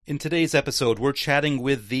In today's episode, we're chatting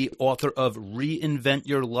with the author of Reinvent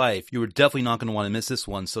Your Life. You are definitely not going to want to miss this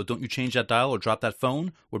one, so don't you change that dial or drop that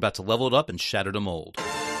phone. We're about to level it up and shatter the mold.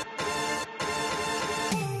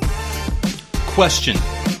 Question.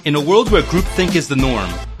 In a world where groupthink is the norm,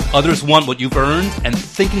 others want what you've earned, and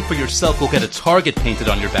thinking for yourself will get a target painted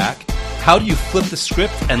on your back, how do you flip the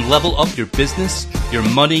script and level up your business, your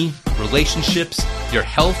money, relationships, your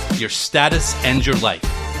health, your status, and your life?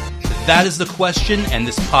 That is the question, and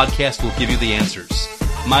this podcast will give you the answers.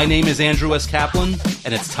 My name is Andrew S. Kaplan,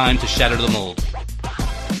 and it's time to shatter the mold.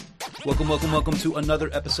 Welcome to another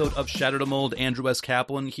episode of Shatter the Mold. Andrew S.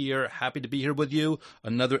 Kaplan here. Happy to be here with you.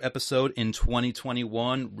 Another episode in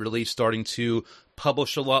 2021, really starting to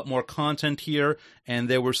publish a lot more content here. And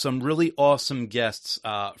there were some really awesome guests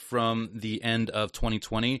from the end of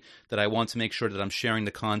 2020 that I want to make sure that I'm sharing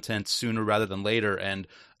the content sooner rather than later. And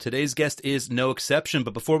today's guest is no exception.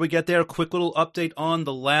 But before we get there, a quick little update on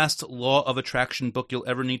the last Law of Attraction book you'll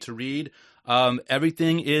ever need to read.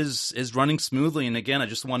 Everything is running smoothly. And again, I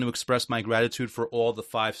just want to express my gratitude for all the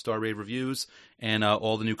 5-star rave reviews and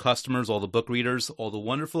all the new customers, all the book readers, all the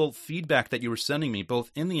wonderful feedback that you were sending me, both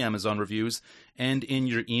in the Amazon reviews and in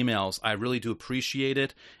your emails. I really do appreciate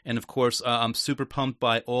it. And of course, I'm super pumped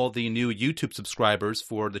by all the new YouTube subscribers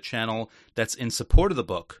for the channel that's in support of the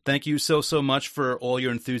book. Thank you so much for all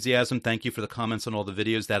your enthusiasm. Thank you for the comments on all the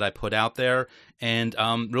videos that I put out there. And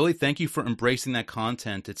really thank you for embracing that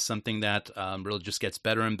content. It's something that really just gets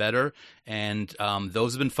better and better. And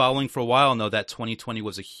those who have been following for a while know that 2020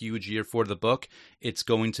 was a huge year for the book. It's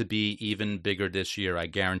going to be even bigger this year, I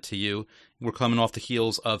guarantee you. We're coming off the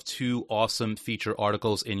heels of 2 awesome feature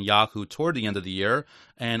articles in Yahoo toward the end of the year,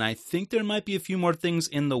 and I think there might be a few more things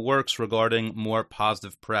in the works regarding more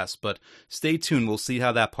positive press, but stay tuned. We'll see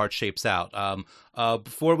how that part shapes out.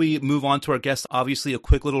 Before we move on to our guest, obviously a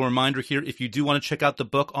quick little reminder here. If you do want to check out the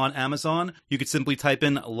book on Amazon, you could simply type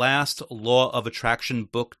in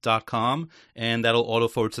lastlawofattractionbook.com, and that'll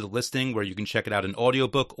auto-forward to the listing where you can check it out in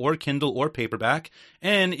audiobook or Kindle or paperback.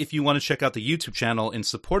 And if you want to check out the YouTube channel in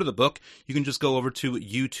support of the book, you can just go over to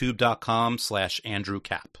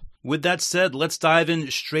youtube.com/AndrewCap. With that said, let's dive in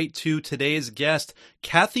straight to today's guest.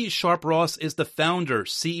 Kathy Sharp Ross is the founder,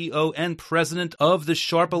 CEO, and president of the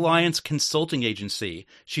Sharp Alliance Consulting Agency.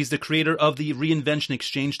 She's the creator of the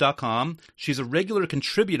ReinventionExchange.com. She's a regular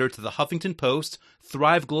contributor to the Huffington Post,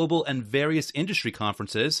 Thrive Global, and various industry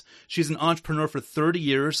conferences. She's an entrepreneur for 30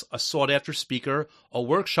 years, a sought-after speaker, a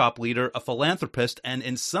workshop leader, a philanthropist, and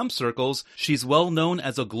in some circles, she's well known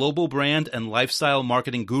as a global brand and lifestyle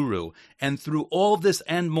marketing guru. And through all of this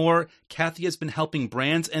and more, Kathy has been helping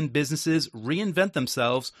brands and businesses reinvent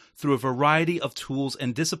themselves through a variety of tools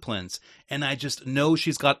and disciplines. And I just know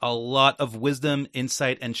she's got a lot of wisdom,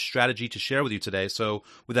 insight, and strategy to share with you today. So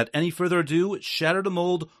without any further ado, Shatter the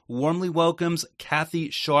Mold warmly welcomes Kathy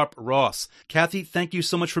Sharp Ross. Kathy, thank you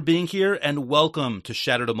so much for being here, and welcome to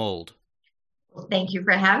Shatter the Mold. Well, thank you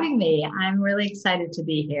for having me. I'm really excited to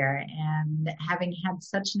be here, and having had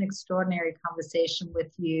such an extraordinary conversation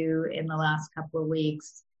with you in the last couple of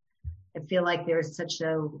weeks, I feel like there's such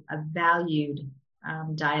a valued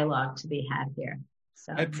dialogue to be had here.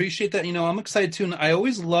 So I appreciate that. I'm excited too. And I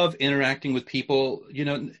always love interacting with people.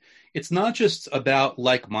 It's not just about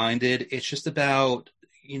like-minded. It's just about,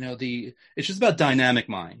 it's just about dynamic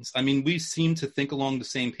minds. I mean, we seem to think along the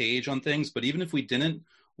same page on things, but even if we didn't,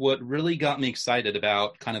 what really got me excited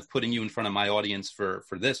about kind of putting you in front of my audience for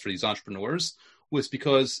these entrepreneurs was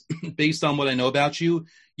because based on what I know about you,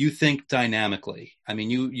 you think dynamically. I mean,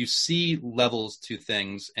 you see levels to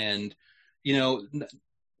things, and,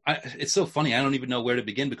 it's so funny. I don't even know where to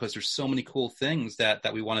begin because there's so many cool things that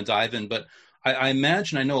we want to dive in. But I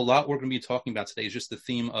imagine, I know a lot we're going to be talking about today is just the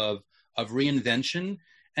theme of reinvention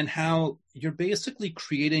and how you're basically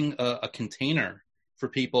creating a container for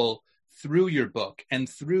people through your book and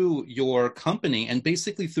through your company and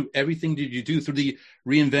basically through everything that you do through the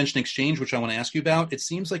Reinvention Exchange, which I want to ask you about. It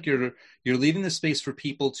seems like you're leaving the space for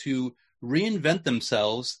people to reinvent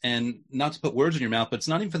themselves, and not to put words in your mouth, but it's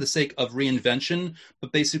not even for the sake of reinvention,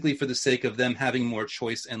 but basically for the sake of them having more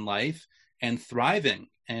choice in life and thriving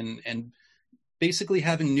and basically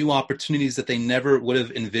having new opportunities that they never would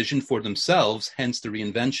have envisioned for themselves, hence the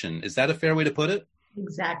reinvention. Is that a fair way to put it?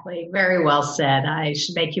 Exactly. Very well said. I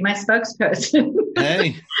should make you my spokesperson.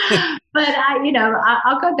 Hey. But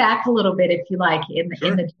I'll go back a little bit, if you like, in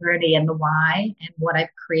the journey and the why and what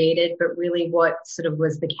I've created, but really what sort of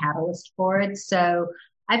was the catalyst for it. So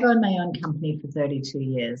I've owned my own company for 32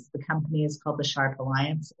 years. The company is called the Sharp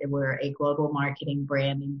Alliance. We're a global marketing,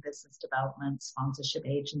 branding, business development, sponsorship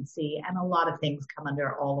agency, and a lot of things come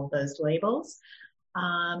under all of those labels.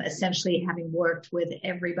 essentially having worked with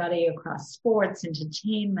everybody across sports,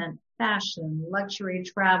 entertainment, fashion, luxury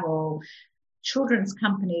travel, children's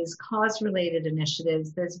companies, cause-related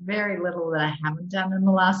initiatives. There's very little that I haven't done in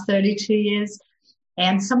the last 32 years.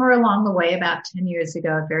 And somewhere along the way, about 10 years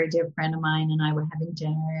ago, a very dear friend of mine and I were having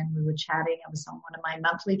dinner and we were chatting. I was on one of my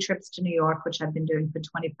monthly trips to New York, which I've been doing for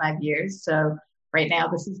 25 years. So right now,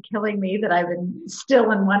 this is killing me that I've been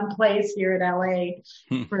still in one place here in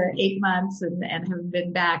LA for 8 months and haven't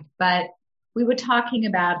been back. But we were talking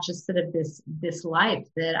about just sort of this life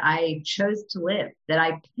that I chose to live, that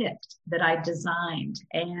I picked, that I designed.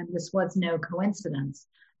 And this was no coincidence.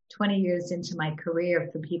 20 years into my career,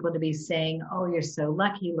 for people to be saying, oh, you're so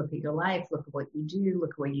lucky, look at your life, look at what you do, look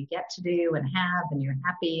at what you get to do and have, and you're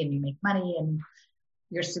happy and you make money and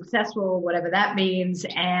you're successful, whatever that means.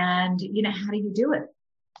 And, how do you do it?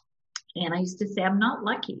 And I used to say, I'm not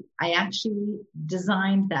lucky. I actually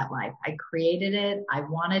designed that life. I created it. I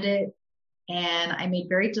wanted it. And I made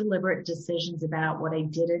very deliberate decisions about what I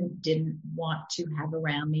didn't want to have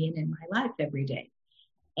around me and in my life every day.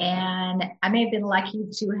 And I may have been lucky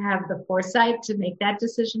to have the foresight to make that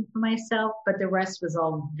decision for myself, but the rest was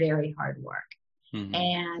all very hard work. Mm-hmm.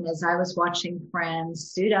 And as I was watching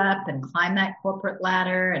friends suit up and climb that corporate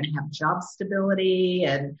ladder and have job stability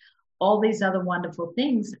and all these other wonderful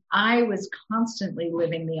things, I was constantly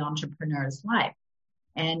living the entrepreneur's life.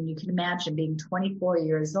 And you can imagine being 24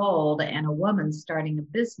 years old and a woman starting a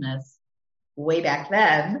business way back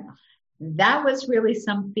then. That was really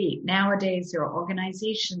some feat. Nowadays, there are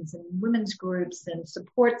organizations and women's groups and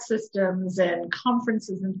support systems and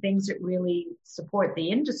conferences and things that really support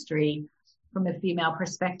the industry from a female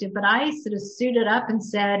perspective. But I sort of suited up and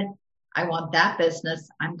said, I want that business.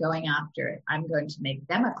 I'm going after it. I'm going to make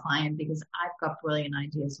them a client because I've got brilliant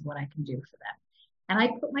ideas of what I can do for them. And I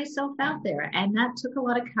put myself out there, and that took a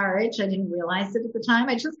lot of courage. I didn't realize it at the time.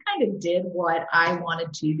 I just kind of did what I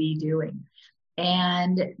wanted to be doing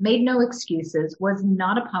and made no excuses, was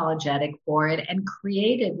not apologetic for it, and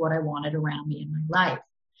created what I wanted around me in my life.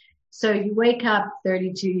 So you wake up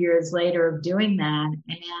 32 years later of doing that,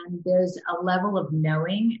 and there's a level of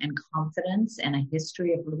knowing and confidence and a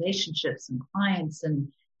history of relationships and clients and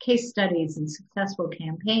case studies and successful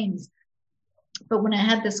campaigns. But when I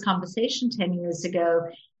had this conversation 10 years ago,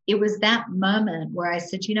 it was that moment where I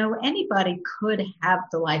said, anybody could have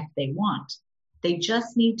the life they want. They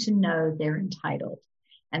just need to know they're entitled.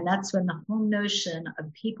 And that's when the whole notion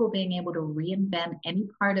of people being able to reinvent any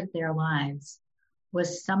part of their lives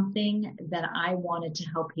was something that I wanted to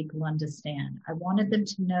help people understand. I wanted them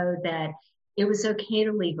to know that it was okay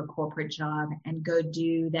to leave a corporate job and go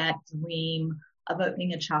do that dream of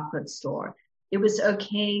opening a chocolate store. It was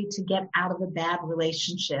okay to get out of a bad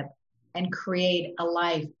relationship and create a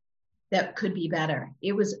life that could be better.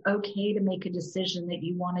 It was okay to make a decision that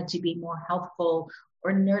you wanted to be more healthful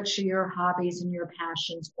or nurture your hobbies and your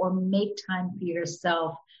passions or make time for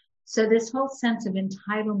yourself. So this whole sense of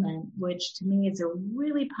entitlement, which to me is a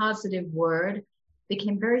really positive word,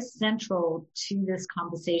 became very central to this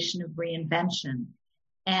conversation of reinvention.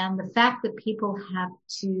 And the fact that people have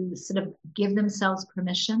to sort of give themselves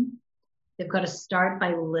permission. They've got to start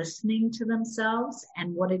by listening to themselves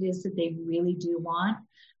and what it is that they really do want.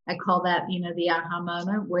 I call that, the aha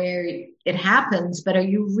moment where it happens, but are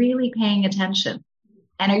you really paying attention?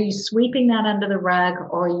 And are you sweeping that under the rug,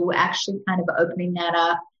 or are you actually kind of opening that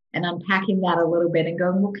up and unpacking that a little bit and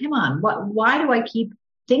going, well, come on, why do I keep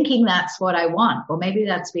thinking that's what I want? Well, maybe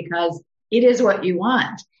that's because it is what you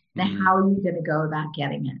want. Now, how are you going to go about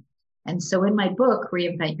getting it? And so in my book,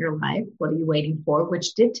 Reinvent Your Life, What Are You Waiting For?,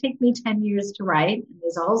 which did take me 10 years to write.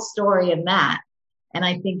 There's a whole story in that. And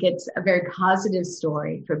I think it's a very positive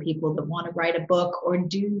story for people that want to write a book or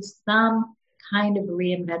do some kind of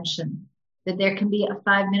reinvention, that there can be a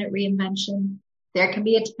 5-minute reinvention. There can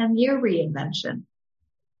be a 10-year reinvention.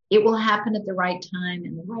 It will happen at the right time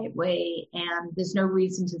in the right way. And there's no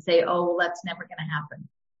reason to say, oh, well, that's never going to happen.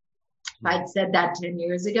 If I'd said that 10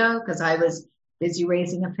 years ago, because I was busy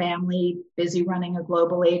raising a family, busy running a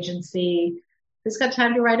global agency, who's got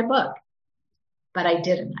time to write a book? But I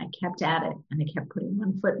didn't. I kept at it, and I kept putting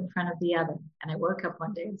one foot in front of the other. And I woke up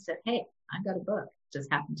one day and said, hey, I've got a book. It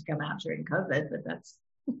just happened to come out during COVID, but that's,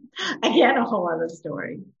 again, a whole other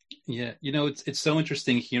story. Yeah. It's so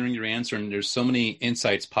interesting hearing your answer, and there's so many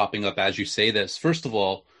insights popping up as you say this. First of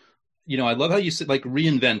all, I love how you said,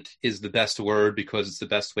 reinvent is the best word because it's the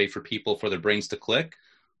best way for people, for their brains to click.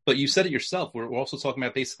 But you said it yourself. We're also talking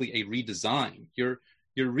about basically a redesign. You're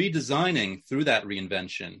redesigning through that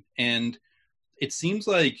reinvention. And it seems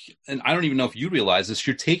like, and I don't even know if you realize this,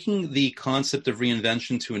 you're taking the concept of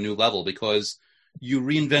reinvention to a new level, because you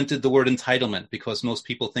reinvented the word entitlement, because most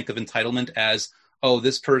people think of entitlement as, oh,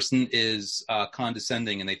 this person is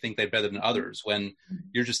condescending and they think they're better than others, when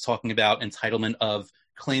you're just talking about entitlement of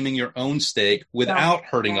claiming your own stake without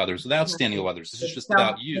hurting others, without standing with others. This is just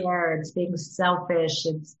about you. It's being selfish.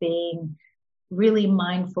 It's being really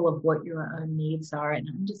mindful of what your own needs are and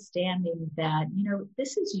understanding that,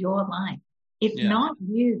 this is your life. If not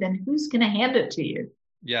you, then who's going to hand it to you?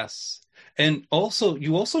 Yes. And also,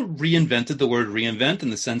 you also reinvented the word reinvent,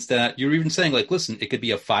 in the sense that you're even saying, like, listen, it could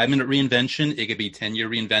be a 5-minute reinvention. It could be 10-year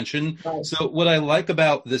reinvention. Right. So what I like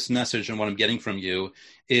about this message and what I'm getting from you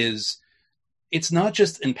is it's not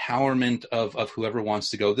just empowerment of whoever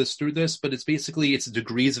wants to go through this, but it's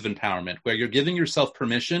degrees of empowerment, where you're giving yourself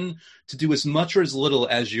permission to do as much or as little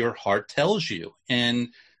as your heart tells you. And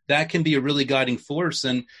that can be a really guiding force.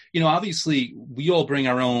 And, obviously we all bring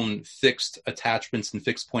our own fixed attachments and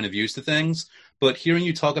fixed point of views to things. But hearing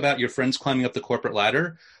you talk about your friends climbing up the corporate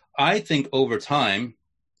ladder, I think over time,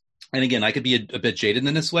 and again, I could be a bit jaded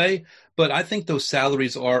in this way, but I think those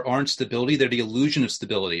salaries aren't stability. They're the illusion of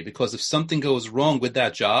stability, because if something goes wrong with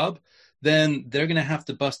that job, then they're going to have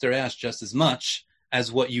to bust their ass just as much as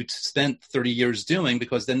what you spent 30 years doing,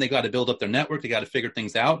 because then they got to build up their network. They got to figure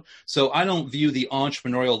things out. So I don't view the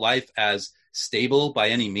entrepreneurial life as stable by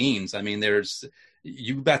any means. I mean,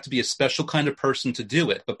 you got to be a special kind of person to do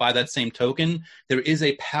it. But by that same token, there is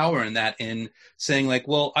a power in that, in saying, like,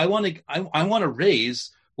 well, I want to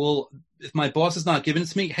raise. Well, if my boss is not giving it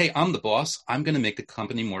to me, hey, I'm the boss. I'm going to make the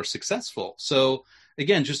company more successful. So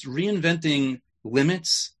again, just reinventing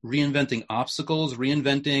limits, reinventing obstacles,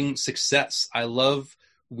 reinventing success. I love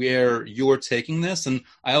where you're taking this. And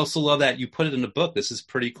I also love that you put it in a book. This is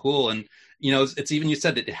pretty cool. And, it's even, you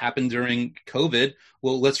said it happened during COVID.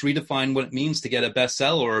 Well, let's redefine what it means to get a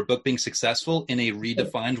bestseller or a book being successful in a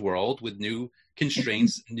redefined world with new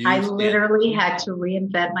constraints. I literally had to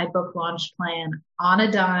reinvent my book launch plan on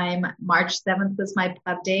a dime. March 7th was my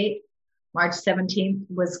pub date. March 17th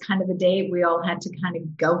was kind of the date we all had to kind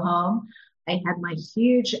of go home. I had my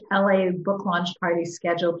huge LA book launch party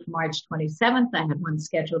scheduled for March 27th. I had one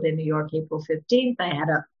scheduled in New York, April 15th. I had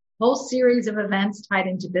a whole series of events tied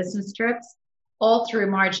into business trips all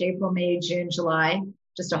through March, April, May, June, July,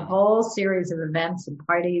 just a whole series of events and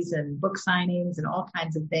parties and book signings and all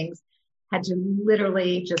kinds of things. Had to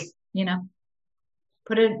literally just,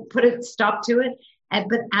 put a stop to it.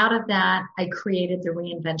 But out of that, I created the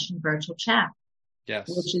Reinvention Virtual Chat. Yes.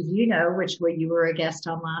 Which is, which you were a guest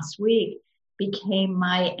on last week, became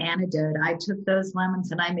my antidote. I took those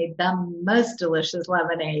lemons and I made the most delicious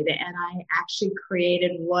lemonade. And I actually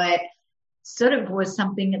created what sort of was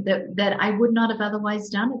something that I would not have otherwise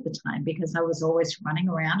done at the time, because I was always running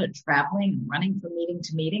around and traveling and running from meeting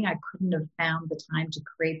to meeting. I couldn't have found the time to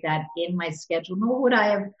create that in my schedule, nor would I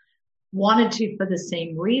have wanted to for the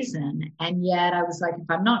same reason. And yet I was like, if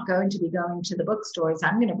I'm not going to be going to the bookstores,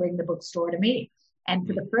 I'm going to bring the bookstore to me. And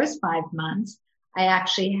for the first 5 months, I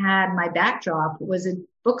actually had my backdrop was a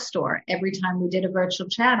bookstore. Every time we did a virtual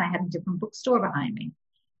chat, I had a different bookstore behind me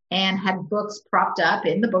and had books propped up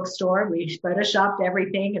in the bookstore. We photoshopped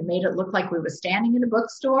everything and made it look like we were standing in a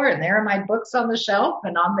bookstore. And there are my books on the shelf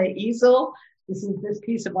and on the easel. This is this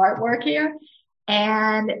piece of artwork here.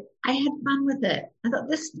 And I had fun with it. I thought,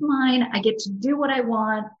 this is mine. I get to do what I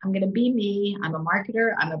want. I'm going to be me. I'm a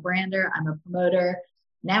marketer. I'm a brander. I'm a promoter.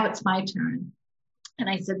 Now it's my turn. And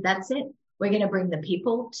I said, that's it. We're going to bring the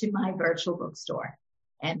people to my virtual bookstore.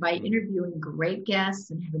 And by interviewing great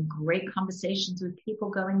guests and having great conversations with people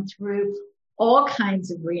going through all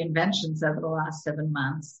kinds of reinventions over the last 7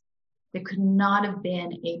 months, there could not have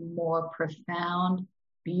been a more profound,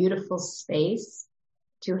 beautiful space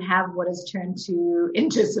to have what has turned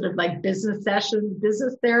into sort of like business sessions,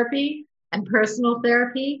 business therapy and personal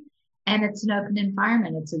therapy. And it's an open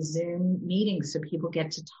environment. It's a Zoom meeting, so people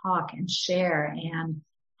get to talk and share and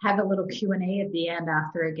have a little Q&A at the end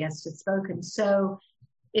after a guest has spoken. So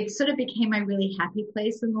it sort of became a really happy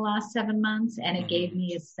place in the last 7 months. And it gave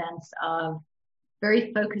me a sense of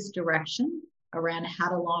very focused direction around how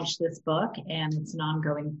to launch this book. And it's an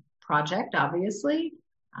ongoing project, obviously.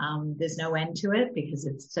 There's no end to it because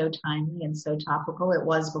it's so timely and so topical. It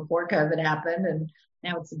was before COVID happened, and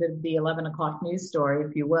now it's a bit of the 11 o'clock news story,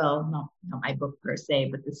 if you will. Not my book per se,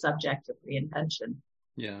 but the subject of reinvention.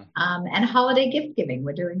 Yeah. And holiday gift giving.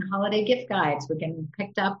 We're doing holiday gift guides. We're getting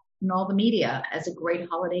picked up in all the media as a great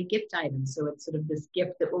holiday gift item. So it's sort of this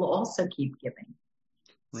gift that will also keep giving.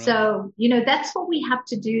 Right. So, that's what we have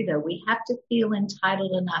to do, though. We have to feel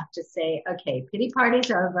entitled enough to say, okay, pity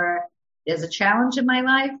party's over. There's a challenge in my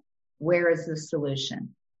life. Where is the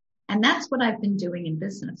solution? And that's what I've been doing in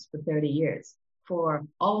business for 30 years for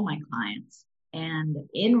all my clients. And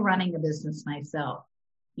in running a business myself,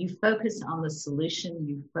 you focus on the solution,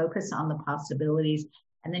 you focus on the possibilities,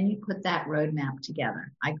 and then you put that roadmap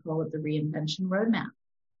together. I call it the reinvention roadmap.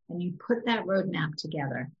 And you put that roadmap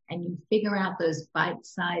together and you figure out those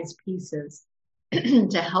bite-sized pieces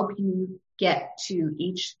to help you get to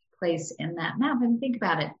each place in that map. And think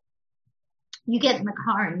about it. You get in the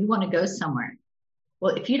car and you want to go somewhere.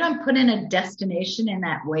 Well, if you don't put in a destination in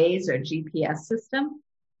that Waze or GPS system,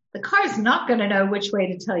 the car is not going to know which way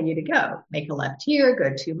to tell you to go. Make a left here,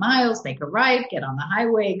 go 2 miles, make a right, get on the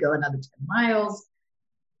highway, go another 10 miles.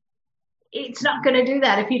 It's not going to do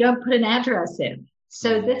that if you don't put an address in.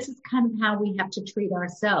 So this is kind of how we have to treat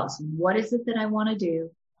ourselves. What is it that I want to do?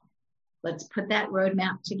 Let's put that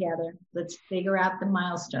roadmap together. Let's figure out the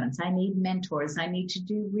milestones. I need mentors. I need to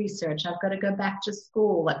do research. I've got to go back to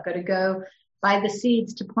school. I've got to go buy the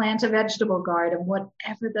seeds to plant a vegetable garden,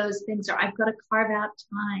 whatever those things are. I've got to carve out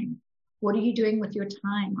time. What are you doing with your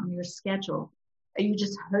time on your schedule? Are you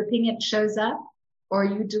just hoping it shows up, or are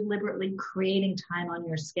you deliberately creating time on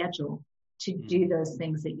your schedule to do those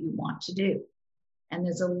things that you want to do? And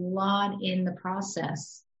there's a lot in the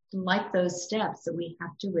process, like those steps, that we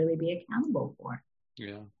have to really be accountable for.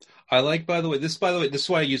 Yeah. I like, by the way, this is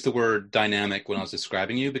why I used the word dynamic when I was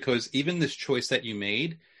describing you, because even this choice that you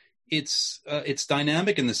made, it's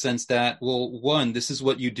dynamic in the sense that, well, one, this is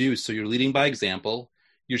what you do. So you're leading by example.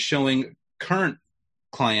 You're showing current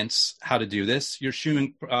clients how to do this. You're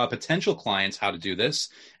showing potential clients how to do this.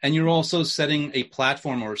 And you're also setting a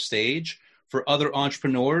platform or a stage for other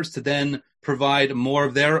entrepreneurs to then provide more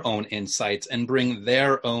of their own insights and bring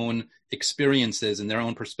their own experiences and their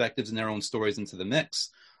own perspectives and their own stories into the mix.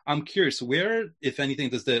 I'm curious, where, if anything,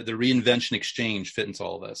 does the Reinvention Exchange fit into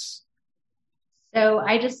all this? So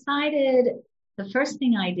I decided, the first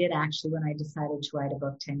thing I did actually when I decided to write a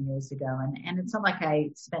book 10 years ago, and it's not like I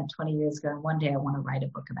spent 20 years ago and one day I want to write a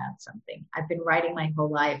book about something. I've been writing my whole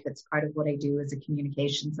life. It's part of what I do as a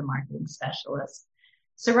communications and marketing specialist.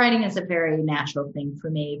 So writing is a very natural thing for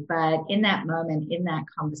me. But in that moment, in that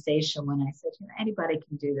conversation, when I said, anybody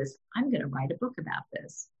can do this, I'm going to write a book about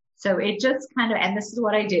this. So it just kind of, and this is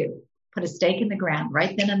what I do, put a stake in the ground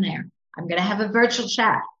right then and there. I'm going to have a virtual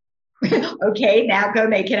chat. Okay, now go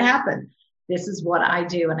make it happen. This is what I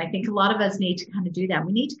do. And I think a lot of us need to kind of do that.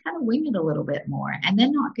 We need to kind of wing it a little bit more and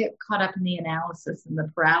then not get caught up in the analysis and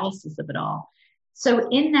the paralysis of it all. So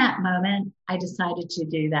in that moment, I decided to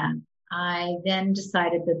do that. I then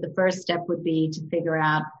decided that the first step would be to figure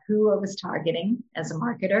out who I was targeting as a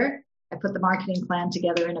marketer. I put the marketing plan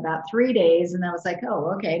together in about 3 days, and I was like,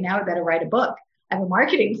 oh, okay, now I better write a book. I have a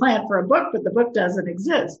marketing plan for a book, but the book doesn't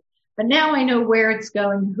exist. But now I know where it's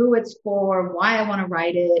going, who it's for, why I want to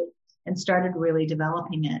write it, and started really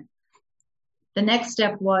developing it. The next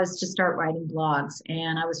step was to start writing blogs,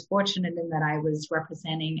 and I was fortunate in that I was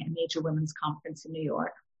representing a major women's conference in New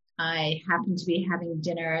York. I happened to be having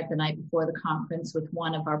dinner the night before the conference with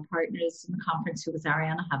one of our partners in the conference, who was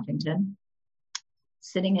Arianna Huffington,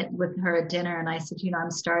 sitting with her at dinner. And I said,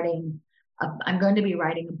 I'm going to be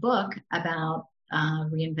writing a book about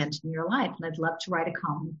reinventing your life. And I'd love to write a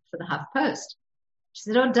column for the HuffPost. She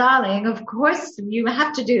said, oh, darling, of course you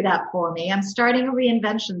have to do that for me. I'm starting a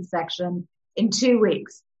reinvention section in 2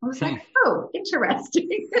 weeks. I was like, oh,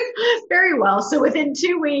 interesting. Very well. So within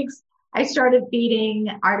 2 weeks, I started feeding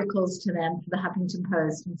articles to them for the Huffington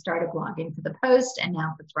Post and started blogging for the Post and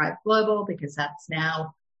now for Thrive Global, because that's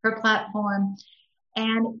now her platform.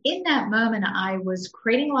 And in that moment, I was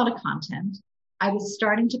creating a lot of content. I was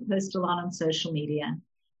starting to post a lot on social media.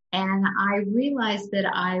 And I realized that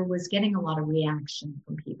I was getting a lot of reaction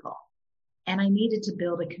from people. And I needed to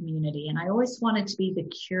build a community. And I always wanted to be the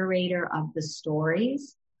curator of the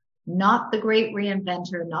stories, not the great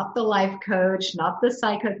reinventor, not the life coach, not the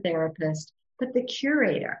psychotherapist, but the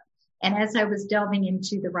curator. And as I was delving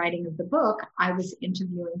into the writing of the book, I was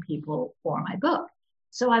interviewing people for my book.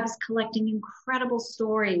 So I was collecting incredible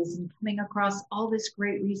stories and coming across all this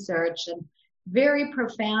great research and very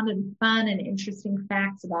profound and fun and interesting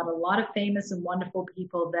facts about a lot of famous and wonderful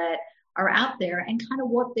people that are out there and kind of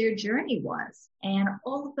what their journey was and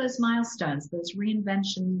all of those milestones, those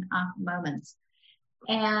reinvention moments.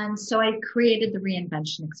 And so I created the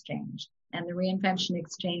Reinvention Exchange, and the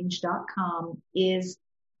reinventionexchange.com is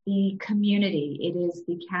the community. It is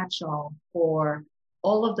the catch-all for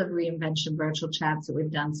all of the reinvention virtual chats that we've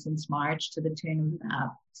done since March, to the tune of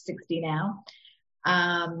about 60 now.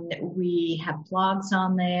 We have blogs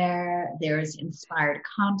on there. There's inspired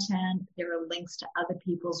content. There are links to other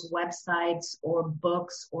people's websites or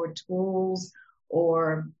books or tools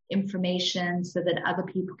or information so that other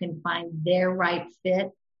people can find their right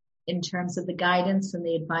fit in terms of the guidance and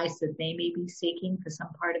the advice that they may be seeking for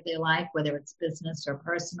some part of their life, whether it's business or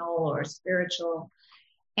personal or spiritual.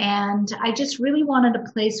 And I just really wanted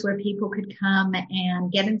a place where people could come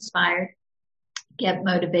and get inspired, get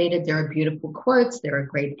motivated. There are beautiful quotes. There are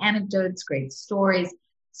great anecdotes, great stories.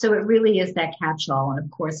 So it really is that catch-all. And of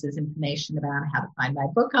course, there's information about how to find my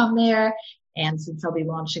book on there. And since I'll be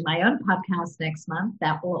launching my own podcast next month,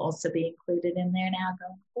 that will also be included in there now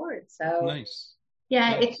going forward. So nice.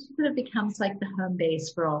 Yeah, nice. It sort of becomes like the home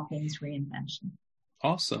base for all things reinvention.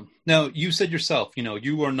 Awesome. Now, you said yourself,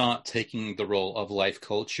 you are not taking the role of life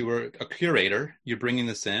coach. You are a curator. You're bringing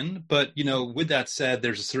this in. But, with that said,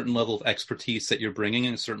 there's a certain level of expertise that you're bringing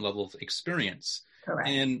and a certain level of experience. Correct.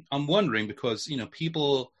 And I'm wondering because,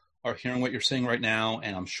 people are hearing what you're saying right now,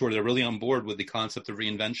 and I'm sure they're really on board with the concept of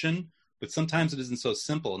reinvention. But sometimes it isn't so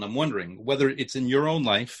simple. And I'm wondering whether it's in your own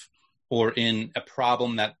life or in a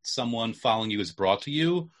problem that someone following you has brought to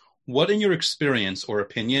you, what in your experience or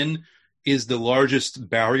opinion is the largest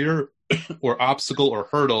barrier or obstacle or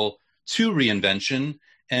hurdle to reinvention?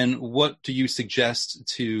 And what do you suggest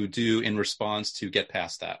to do in response to get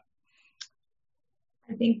past that?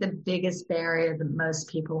 I think the biggest barrier that most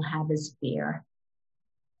people have is fear.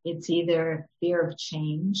 It's either fear of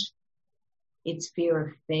change, it's fear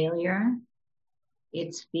of failure,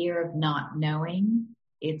 it's fear of not knowing,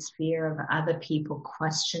 it's fear of other people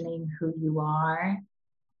questioning who you are.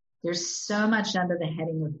 There's so much under the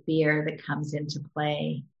heading of fear that comes into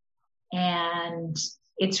play, and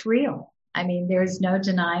it's real. I mean, there's no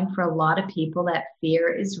denying for a lot of people that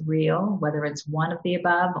fear is real, whether it's one of the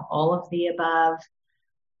above, all of the above.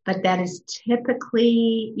 But that is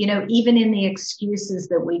typically, even in the excuses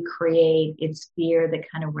that we create, it's fear that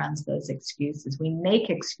kind of runs those excuses. We make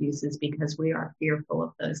excuses because we are fearful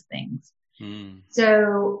of those things.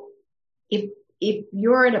 So if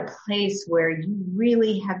you're at a place where you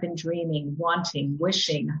really have been dreaming, wanting,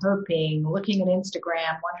 wishing, hoping, looking at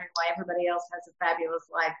Instagram, wondering why everybody else has a fabulous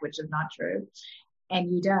life, which is not true,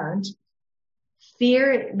 and you don't,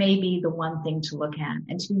 fear may be the one thing to look at.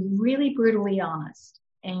 And to be really brutally honest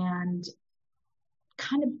and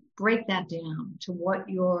kind of break that down to what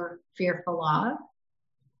you're fearful of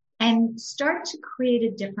and start to create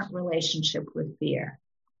a different relationship with fear.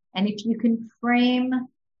 And if you can frame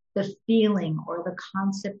the feeling or the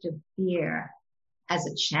concept of fear as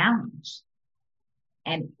a challenge,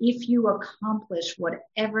 and if you accomplish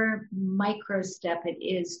whatever micro step it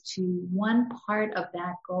is to one part of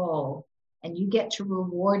that goal, and you get to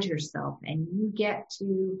reward yourself and you get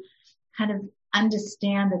to kind of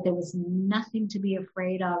understand that there was nothing to be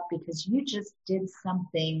afraid of because you just did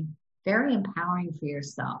something very empowering for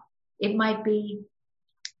yourself. It might be,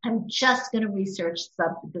 I'm just going to research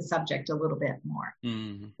the subject a little bit more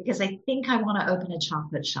because I think I want to open a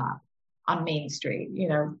chocolate shop on Main Street,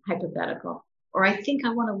 hypothetical. Or I think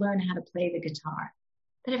I want to learn how to play the guitar.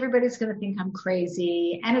 But everybody's going to think I'm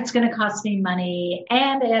crazy and it's going to cost me money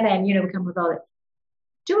and, we come with all it.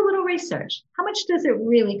 Do a little research. How much does it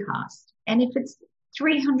really cost? And if it's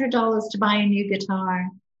 $300 to buy a new guitar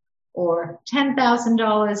or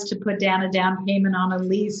 $10,000 to put down a down payment on a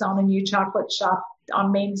lease on a new chocolate shop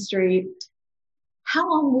on Main Street, how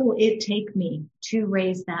long will it take me to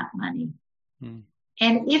raise that money?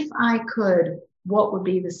 And if I could, what would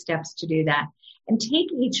be the steps to do that? And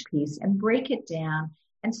take each piece and break it down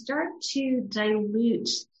and start to dilute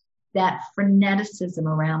that freneticism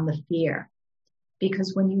around the fear.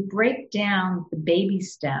 Because when you break down the baby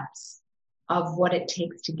steps of what it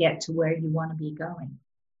takes to get to where you want to be going,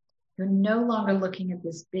 you're no longer looking at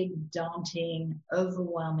this big, daunting,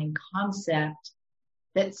 overwhelming concept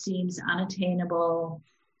that seems unattainable,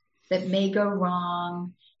 that may go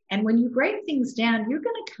wrong. And when you break things down, you're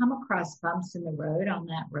going to come across bumps in the road on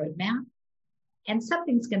that roadmap, and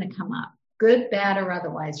something's going to come up, good, bad, or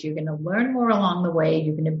otherwise. You're going to learn more along the way.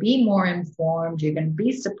 You're going to be more informed. You're going to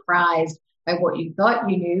be surprised by what you thought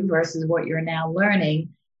you knew versus what you're now learning.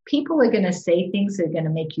 People are going to say things that are going to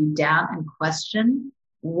make you doubt and question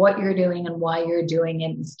what you're doing and why you're doing it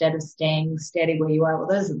instead of staying steady where you are. Well,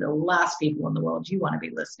 those are the last people in the world you want to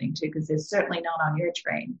be listening to because they're certainly not on your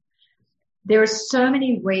train. There are so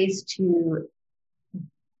many ways to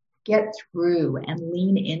get through and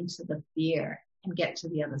lean into the fear and get to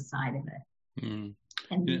the other side of it.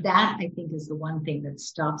 And that, I think, is the one thing that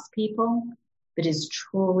stops people, but is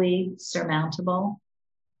truly surmountable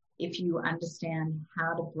if you understand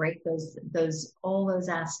how to break all those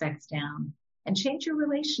aspects down and change your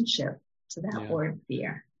relationship to that word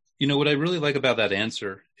fear. What I really like about that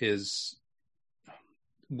answer is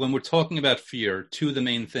when we're talking about fear, two of the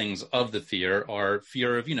main things of the fear are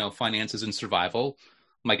fear of, finances and survival.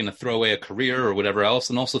 Am I going to throw away a career or whatever else?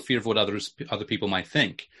 And also fear of what other people might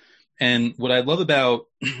think. And what I love about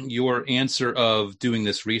your answer of doing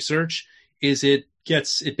this research is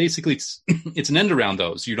it's an end around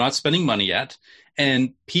those. You're not spending money yet.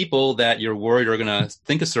 And people that you're worried are going to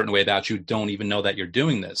think a certain way about you don't even know that you're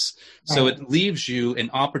doing this. Right. So it leaves you an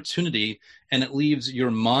opportunity, and it leaves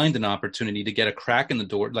your mind an opportunity to get a crack in the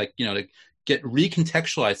door, to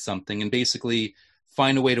recontextualize something and basically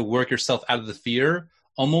find a way to work yourself out of the fear,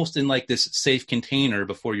 almost in like this safe container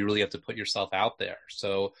before you really have to put yourself out there.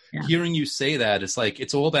 So hearing you say that,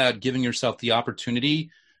 it's all about giving yourself the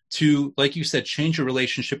opportunity to, like you said, change your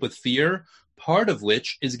relationship with fear, part of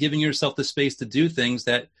which is giving yourself the space to do things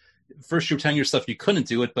that first you're telling yourself you couldn't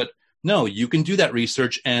do it, but no, you can do that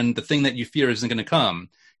research and the thing that you fear isn't going to come.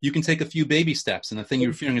 You can take a few baby steps and the thing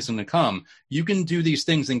you're fearing isn't going to come. You can do these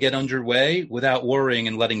things and get underway without worrying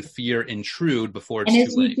and letting fear intrude before it's too late.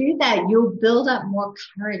 And as you do that, you'll build up more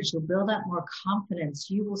courage. You'll build up more confidence.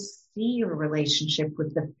 You will see your relationship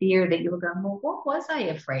with the fear that you were going, well, what was I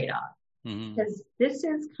afraid of? Because this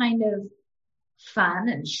is kind of fun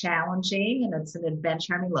and challenging, and it's an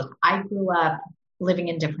adventure. I mean, look, I grew up living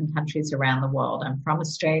in different countries around the world. I'm from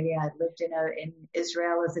Australia. I lived in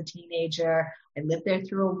Israel as a teenager. I lived there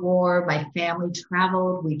through a war. My family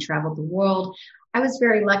traveled. We traveled the world. I was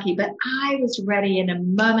very lucky, but I was ready in a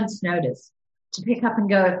moment's notice to pick up and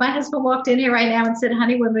go. If my husband walked in here right now and said,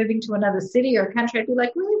 honey, we're moving to another city or country, I'd be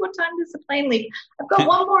like, really, what time does the plane leave? I've got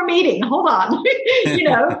one more meeting. Hold on.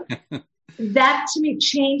 That to me,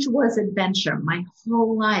 change was adventure my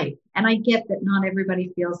whole life. And I get that not everybody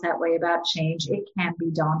feels that way about change. It can be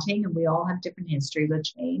daunting, and we all have different history with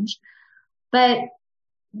change. But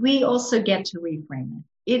we also get to reframe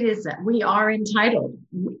it. We are entitled.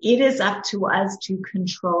 It is up to us to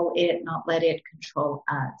control it, not let it control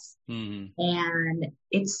us. And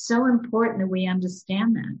it's so important that we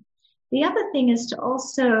understand that. The other thing is to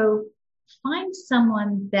also find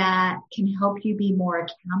someone that can help you be more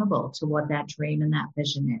accountable to what that dream and that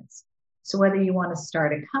vision is. So whether you want to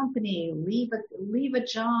start a company, leave a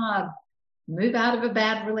job, move out of a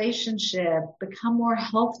bad relationship, become more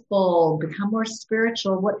healthful, become more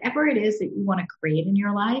spiritual, whatever it is that you want to create in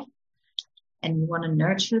your life and you want to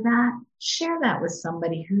nurture that, share that with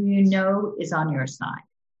somebody who you know is on your side,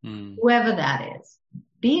 whoever that is.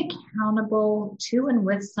 Be accountable to and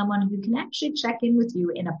with someone who can actually check in with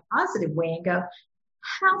you in a positive way and go,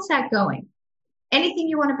 how's that going? Anything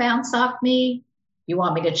you want to bounce off me? You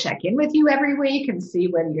want me to check in with you every week and see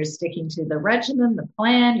whether you're sticking to the regimen, the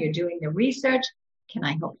plan, you're doing the research? Can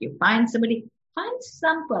I help you find somebody? Find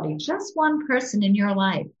somebody, just one person in your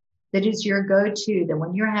life that is your go-to, that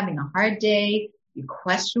when you're having a hard day, you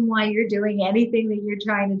question why you're doing anything that you're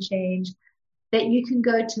trying to change, that you can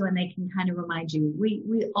go to and they can kind of remind you.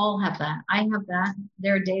 We all have that. I have that.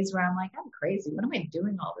 There are days where I'm like, I'm crazy. What am I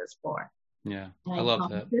doing all this for? Yeah, I love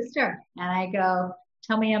that. My sister and I go,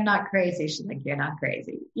 tell me I'm not crazy. She's like, you're not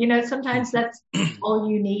crazy. Sometimes that's all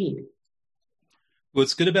you need.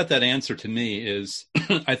 What's good about that answer to me is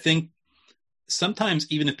I think sometimes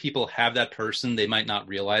even if people have that person, they might not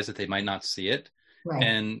realize it. They might not see it. Right.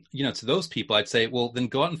 And, to those people, I'd say, well, then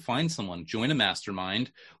go out and find someone, join a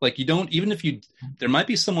mastermind. There might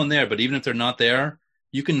be someone there, but even if they're not there,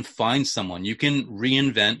 you can find someone. You can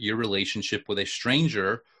reinvent your relationship with a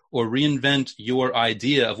stranger or reinvent your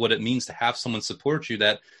idea of what it means to have someone support you,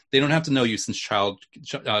 that they don't have to know you since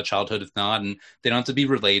childhood, if not, and they don't have to be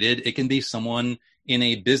related. It can be someone in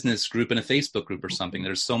a business group, in a Facebook group or something.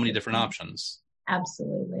 There's so many different options.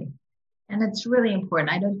 Absolutely. And it's really important.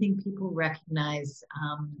 I don't think people recognize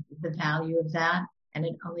the value of that. And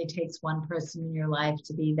it only takes one person in your life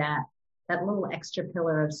to be that little extra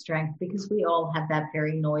pillar of strength, because we all have that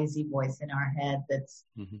very noisy voice in our head that's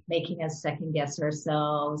making us second guess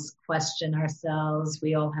ourselves, question ourselves.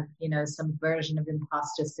 We all have, some version of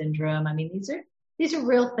imposter syndrome. I mean, these are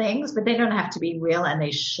real things, but they don't have to be real. And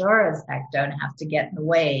they sure as heck don't have to get in the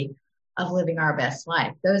way of living our best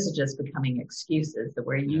life. Those are just becoming excuses that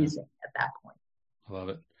we're using at that point. I love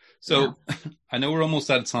it. So I know we're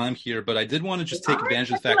almost out of time here, but I did want to just take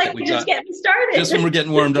advantage of the fact that we just getting started. Just when we're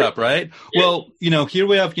getting warmed up, right? Well, here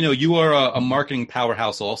we have, you are a marketing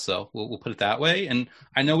powerhouse also. We'll put it that way. And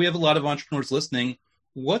I know we have a lot of entrepreneurs listening.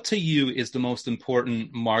 What to you is the most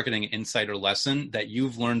important marketing insight or lesson that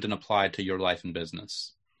you've learned and applied to your life and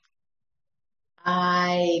business?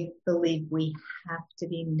 I believe we have to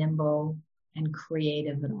be nimble and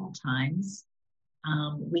creative at all times.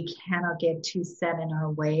 We cannot get too set in our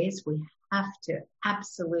ways. We have to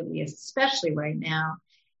absolutely, especially right now.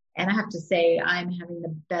 And I have to say, I'm having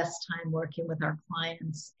the best time working with our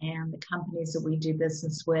clients and the companies that we do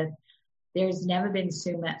business with. There's never been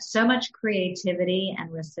so much creativity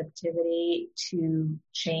and receptivity to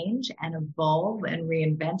change and evolve and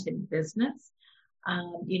reinvent in business.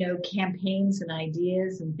 Campaigns and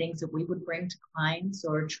ideas and things that we would bring to clients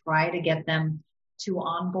or try to get them to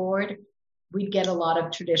onboard. We'd get a lot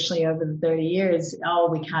of traditionally over the 30 years, oh,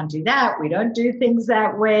 we can't do that. We don't do things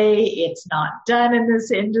that way. It's not done in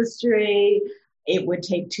this industry. It would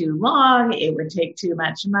take too long. It would take too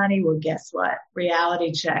much money. Well, guess what?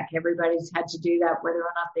 Reality check. Everybody's had to do that, whether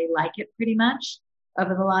or not they like it pretty much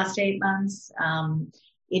over the last 8 months.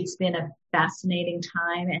 It's been a fascinating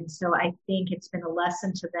time. And so I think it's been a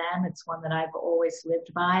lesson to them. It's one that I've always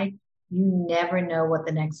lived by. You never know what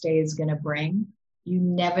the next day is going to bring. You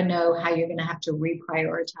never know how you're going to have to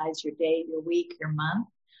reprioritize your day, your week, your month.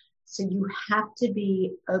 So you have to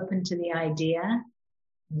be open to the idea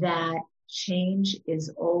that change is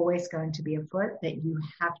always going to be afoot, that you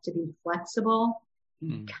have to be flexible.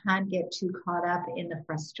 You can't get too caught up in the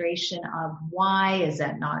frustration of why is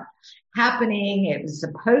that not happening? It was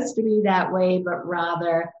supposed to be that way, but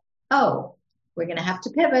rather, oh, we're going to have to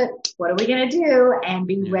pivot. What are we going to do? And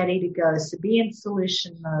be ready to go. So be in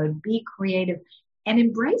solution mode, be creative, and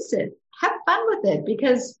embrace it. Have fun with it,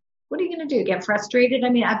 because what are you going to do? Get frustrated? I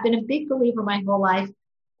mean, I've been a big believer my whole life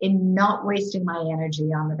in not wasting my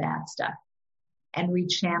energy on the bad stuff and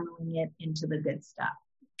rechanneling it into the good stuff.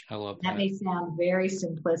 I love that. That may sound very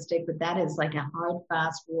simplistic, but that is like a hard,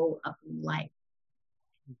 fast rule of life.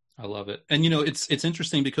 I love it. And, it's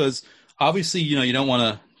interesting because obviously, you don't want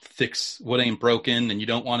to fix what ain't broken, and you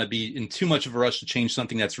don't want to be in too much of a rush to change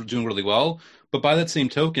something that's doing really well. But by that same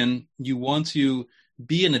token, you want to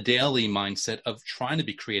be in a daily mindset of trying to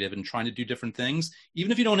be creative and trying to do different things,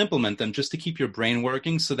 even if you don't implement them, just to keep your brain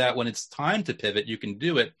working so that when it's time to pivot, you can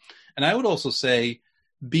do it. And I would also say,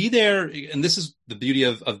 be there, and this is the beauty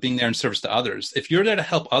of being there in service to others. If you're there to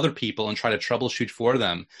help other people and try to troubleshoot for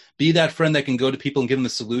them, be that friend that can go to people and give them the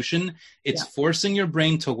solution. It's forcing your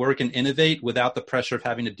brain to work and innovate without the pressure of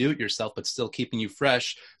having to do it yourself, but still keeping you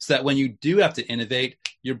fresh, so that when you do have to innovate,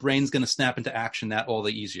 your brain's going to snap into action that all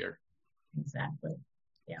the easier. Exactly.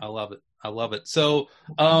 Yeah. I love it. So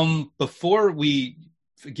before we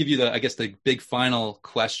give you the big final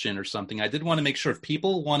question or something, I did want to make sure if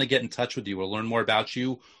people want to get in touch with you or learn more about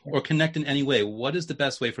you or connect in any way, what is the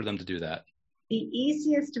best way for them to do that? The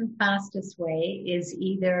easiest and fastest way is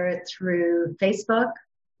either through Facebook,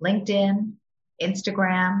 LinkedIn,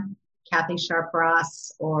 Instagram, Kathy Sharp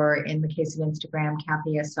Ross, or in the case of Instagram,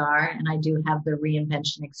 Kathy SR. And I do have the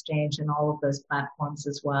Reinvention Exchange and all of those platforms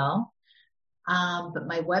as well. But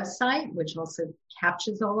my website, which also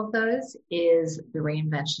captures all of those, is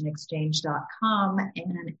thereinventionexchange.com.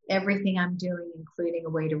 And everything I'm doing, including a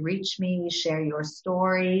way to reach me, share your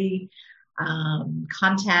story,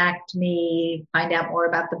 contact me, find out more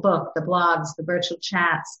about the book, the blogs, the virtual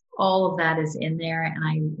chats, all of that is in there. And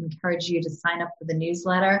I encourage you to sign up for the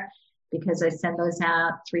newsletter, because I send those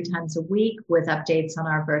out 3 times a week with updates on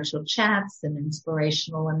our virtual chats and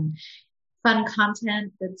inspirational and fun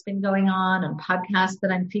content that's been going on, and podcasts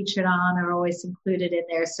that I'm featured on are always included in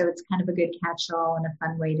there. So it's kind of a good catch-all and a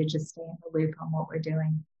fun way to just stay in the loop on what we're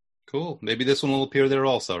doing. Cool. Maybe this one will appear there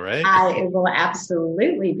also, right? It will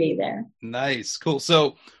absolutely be there. Nice. Cool.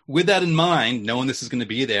 So with that in mind, knowing this is going to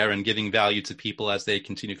be there and giving value to people as they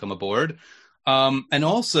continue to come aboard, and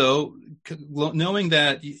also knowing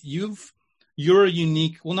that you're a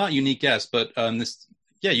unique, well, not unique guest, but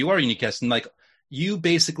you are a unique guest. And you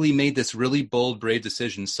basically made this really bold, brave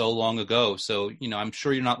decision so long ago. So, I'm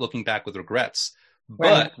sure you're not looking back with regrets.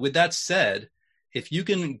 Right. But with that said, if you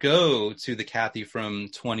can go to the Kathy from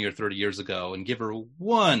 20 or 30 years ago and give her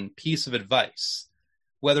one piece of advice,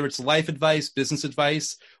 whether it's life advice, business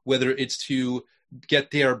advice, whether it's to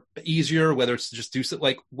get there easier, whether it's to just do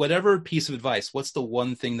something, whatever piece of advice, what's the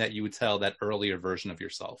one thing that you would tell that earlier version of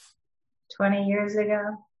yourself? 20 years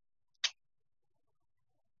ago?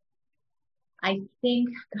 I think,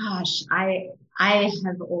 gosh, I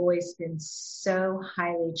have always been so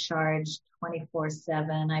highly charged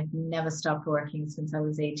 24/7. I've never stopped working since I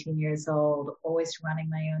was 18 years old, always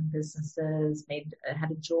running my own businesses,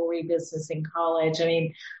 had a jewelry business in college. I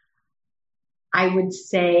mean, I would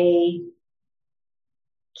say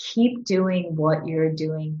keep doing what you're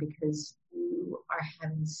doing, because you are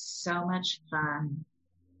having so much fun,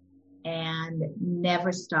 and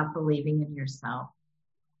never stop believing in yourself.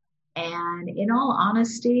 And in all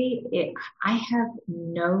honesty, I have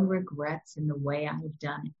no regrets in the way I've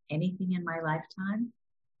done anything in my lifetime.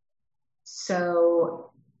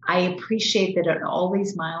 So I appreciate that at all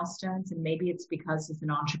these milestones, and maybe it's because as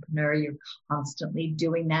an entrepreneur, you're constantly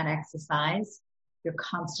doing that exercise. You're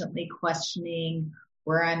constantly questioning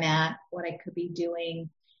where I'm at, what I could be doing.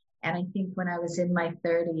 And I think when I was in my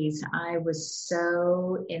 30s, I was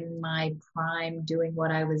so in my prime doing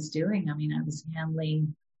what I was doing. I mean, I was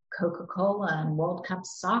handling Coca-Cola and World Cup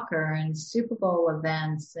soccer and Super Bowl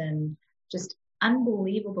events and just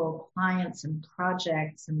unbelievable clients and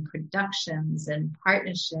projects and productions and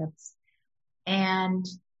partnerships. And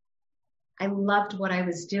I loved what I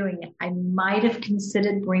was doing. I might have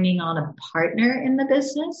considered bringing on a partner in the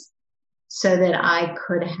business so that I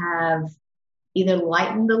could have either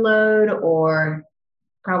lightened the load or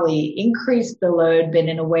probably increased the load, but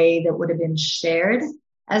in a way that would have been shared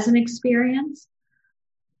as an experience.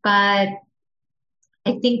 But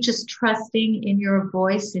I think just trusting in your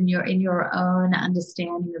voice and in your own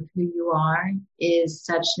understanding of who you are is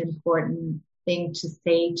such an important thing to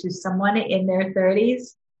say to someone in their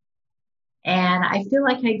 30s. And I feel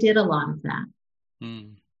like I did a lot of that.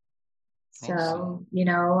 So, awesome.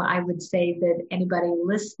 I would say that anybody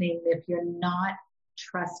listening, if you're not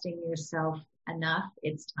trusting yourself enough,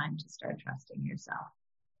 it's time to start trusting yourself.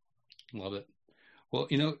 Love it. Well,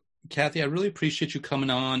 Kathy, I really appreciate you coming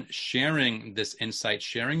on, sharing this insight,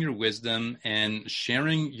 sharing your wisdom, and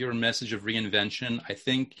sharing your message of reinvention. I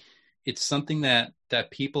think it's something that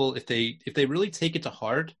people, if they really take it to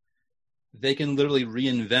heart, they can literally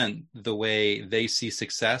reinvent the way they see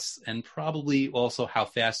success and probably also how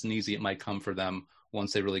fast and easy it might come for them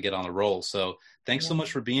once they really get on a roll. So thanks so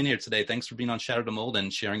much for being here today. Thanks for being on Shatter the Mold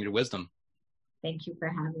and sharing your wisdom. Thank you for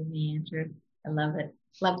having me, Andrew. I love it.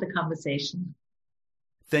 Love the conversation.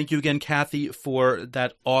 Thank you again, Kathy, for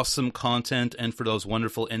that awesome content and for those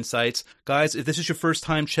wonderful insights. Guys, if this is your first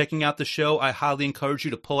time checking out the show, I highly encourage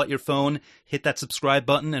you to pull out your phone, hit that subscribe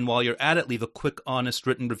button, and while you're at it, leave a quick, honest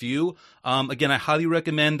written review. Again, I highly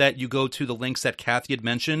recommend that you go to the links that Kathy had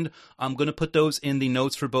mentioned. I'm going to put those in the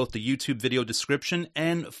notes for both the YouTube video description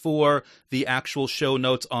and for the actual show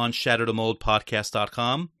notes on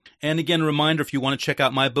shatterthemoldpodcast.com. And again, a reminder, if you want to check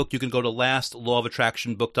out my book, you can go to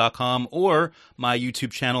lastlawofattractionbook.com or my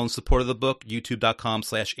YouTube channel in support of the book,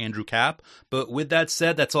 youtube.com/Andrew Cap. But with that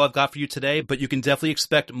said, that's all I've got for you today. But you can definitely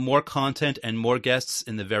expect more content and more guests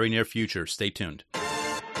in the very near future. Stay tuned.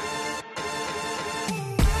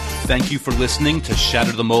 Thank you for listening to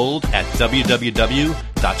Shatter the Mold at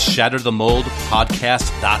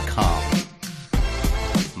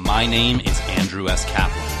www.shatterthemoldpodcast.com. My name is Andrew S.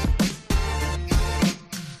 Kaplan.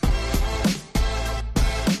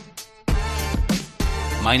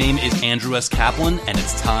 My name is Andrew S. Kaplan, and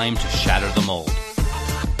it's time to shatter the mold.